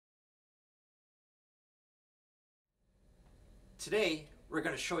Today, we're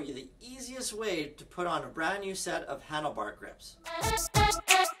going to show you the easiest way to put on a brand new set of handlebar grips.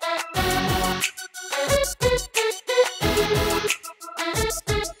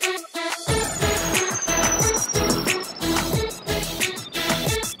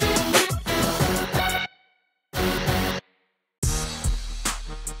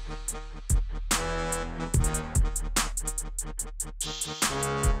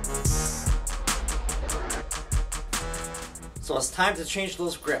 So it's time to change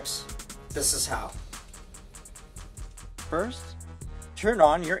those grips. This is how. First, turn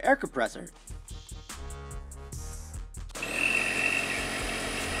on your air compressor.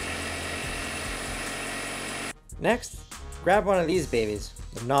 Next, grab one of these babies,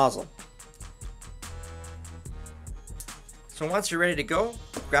 the nozzle. So once you're ready to go,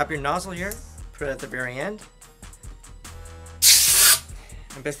 grab your nozzle here, put it at the very end.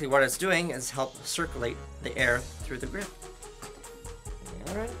 And basically what it's doing is help circulate the air through the grip.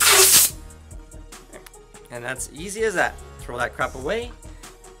 Alright. And that's easy as that. Throw that crap away.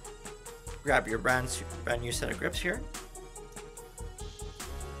 Grab your brand new set of grips here.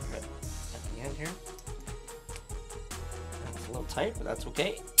 At the end here. That's a little tight, but that's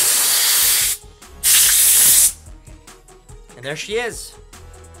okay. And there she is.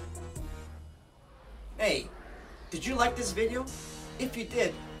 Hey, did you like this video? If you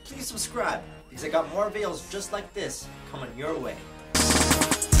did, please subscribe, because I got more videos just like this coming your way.